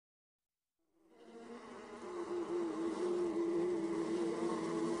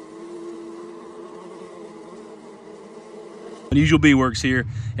Unusual Bee Works here,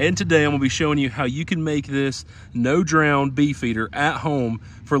 and today I'm going to be showing you how you can make this no drown bee feeder at home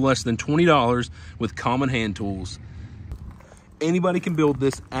for less than $20 with common hand tools. Anybody can build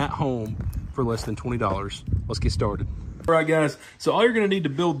this at home for less than $20. Let's get started. All right, guys, so all you're going to need to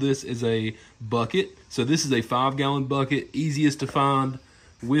build this is a bucket. So this is a 5-gallon bucket, easiest to find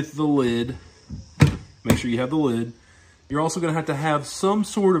with the lid. Make sure you have the lid. You're also going to have some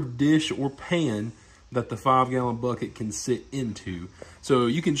sort of dish or pan that the 5-gallon bucket can sit into. So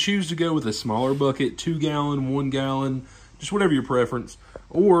you can choose to go with a smaller bucket, 2-gallon, 1-gallon, just whatever your preference.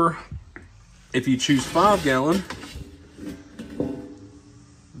 Or if you choose 5-gallon,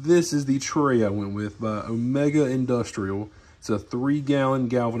 this is the tray I went with by Omega Industrial. It's a 3-gallon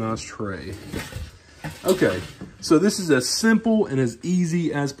galvanized tray. Okay, so this is as simple and as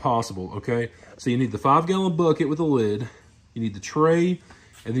easy as possible, okay? So you need the 5-gallon bucket with a lid, you need the tray,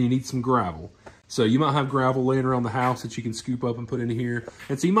 and then you need some gravel. So you might have gravel laying around the house that you can scoop up and put in here.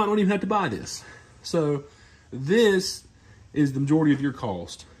 And so you might not even have to buy this. So this is the majority of your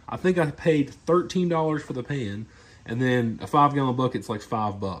cost. I think I paid $13 for the pan, and then a 5-gallon bucket's like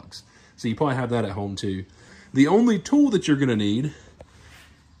 $5. So you probably have that at home too. The only tool that you're gonna need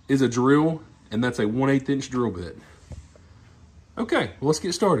is a drill, and that's a 1/8 inch drill bit. Okay, well, let's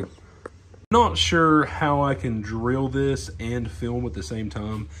get started. Not sure how I can drill this and film at the same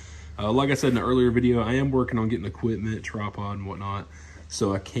time. Like I said in the earlier video, I am working on getting equipment, tripod and whatnot,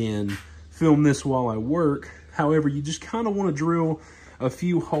 so I can film this while I work. However, you just kind of want to drill a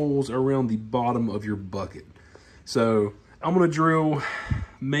few holes around the bottom of your bucket. So I'm going to drill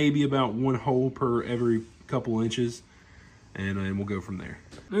maybe about 1 hole per every couple inches, and we'll go from there.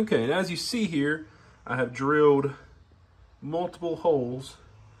 Okay, and as you see here, I have drilled multiple holes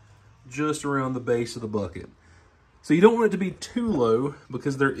just around the base of the bucket. So you don't want it to be too low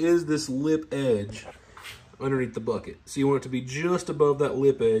because there is this lip edge underneath the bucket. So you want it to be just above that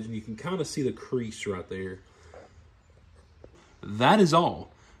lip edge, and you can kind of see the crease right there. That is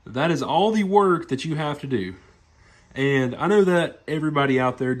all. That is all the work that you have to do. And I know that everybody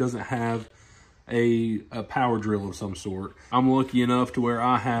out there doesn't have a power drill of some sort. I'm lucky enough to where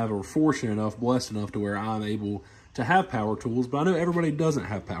I have, or fortunate enough, blessed enough to where I'm able to have power tools, but I know everybody doesn't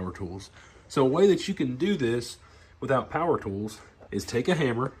have power tools. So a way that you can do this without power tools is take a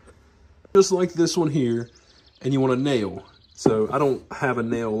hammer, just like this one here, and you want a nail. So I don't have a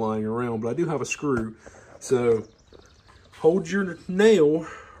nail lying around, but I do have a screw. So hold your nail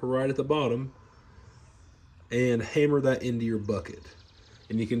right at the bottom and hammer that into your bucket.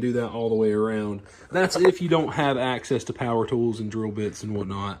 And you can do that all the way around. That's if you don't have access to power tools and drill bits and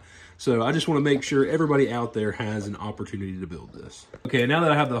whatnot. So I just want to make sure everybody out there has an opportunity to build this. Okay, now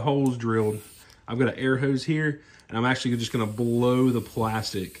that I have the holes drilled, I've got an air hose here, and I'm actually just going to blow the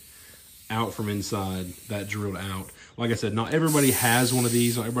plastic out from inside that drilled out. Like I said, not everybody has one of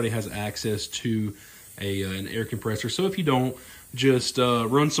these. Not everybody has access to an air compressor. So if you don't, just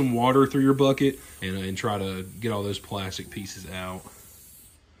run some water through your bucket and try to get all those plastic pieces out.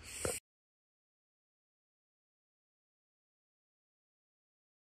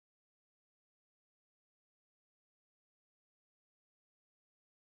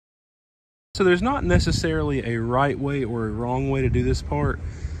 So there's not necessarily a right way or a wrong way to do this part,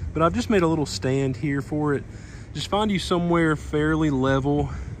 but I've just made a little stand here for it. Just find you somewhere fairly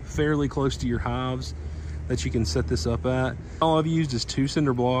level, fairly close to your hives that you can set this up at. All I've used is 2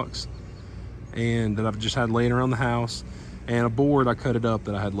 cinder blocks and that I've just had laying around the house, and a board I cut it up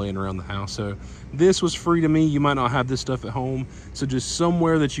that I had laying around the house. So this was free to me. You might not have this stuff at home, so just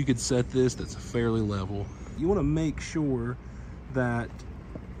somewhere that you could set this that's fairly level. You want to make sure that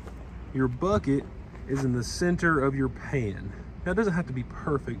your bucket is in the center of your pan. Now, it doesn't have to be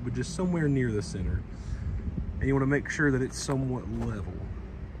perfect, but just somewhere near the center. And you want to make sure that it's somewhat level.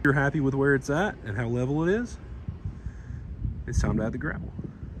 If you're happy with where it's at and how level it is, it's time to add the gravel.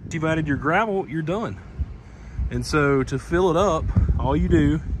 Once you've added your gravel, you're done. And so to fill it up, all you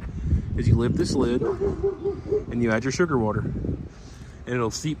do is you lift this lid and you add your sugar water. And it'll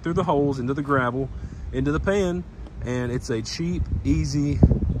seep through the holes into the gravel, into the pan, and it's a cheap, easy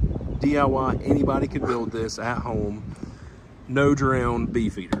DIY. Anybody could build this at home. No drown bee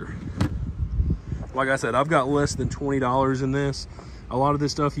feeder. Like I said, I've got less than $20 in this. A lot of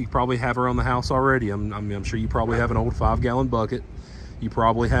this stuff you probably have around the house already. I'm sure you probably have an old 5-gallon bucket. You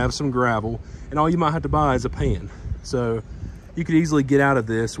probably have some gravel, and all you might have to buy is a pan. So you could easily get out of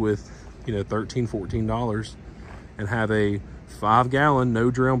this with, you know, $13, $14 and have a 5-gallon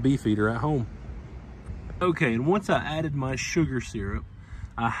no drown bee feeder at home. Okay, and once I added my sugar syrup,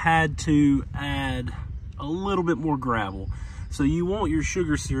 I had to add a little bit more gravel. So you want your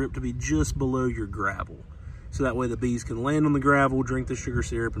sugar syrup to be just below your gravel. so that way the bees can land on the gravel, drink the sugar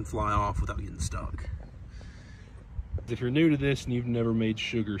syrup, and fly off without getting stuck. If you're new to this and you've never made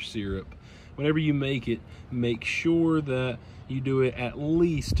sugar syrup, whenever you make it, make sure that you do it at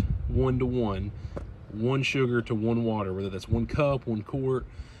least 1-to-1, 1 sugar to 1 water, whether that's 1 cup, 1 quart.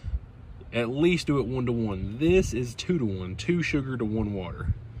 At least do it 1-to-1. This is 2-to-1, 2 sugar to 1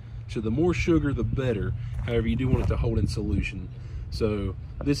 water. So the more sugar, the better. However, you do want it to hold in solution. So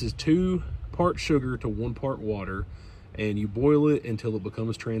this is 2 parts sugar to 1 part water, and you boil it until it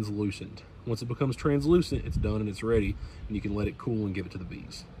becomes translucent. Once it becomes translucent, it's done and it's ready, and you can let it cool and give it to the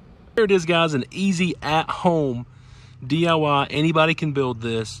bees. There it is, guys, an easy at-home DIY. Anybody can build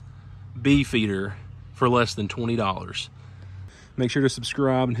this bee feeder for less than $20. Make sure to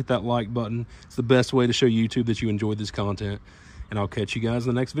subscribe and hit that like button. It's the best way to show YouTube that you enjoyed this content. And I'll catch you guys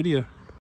in the next video.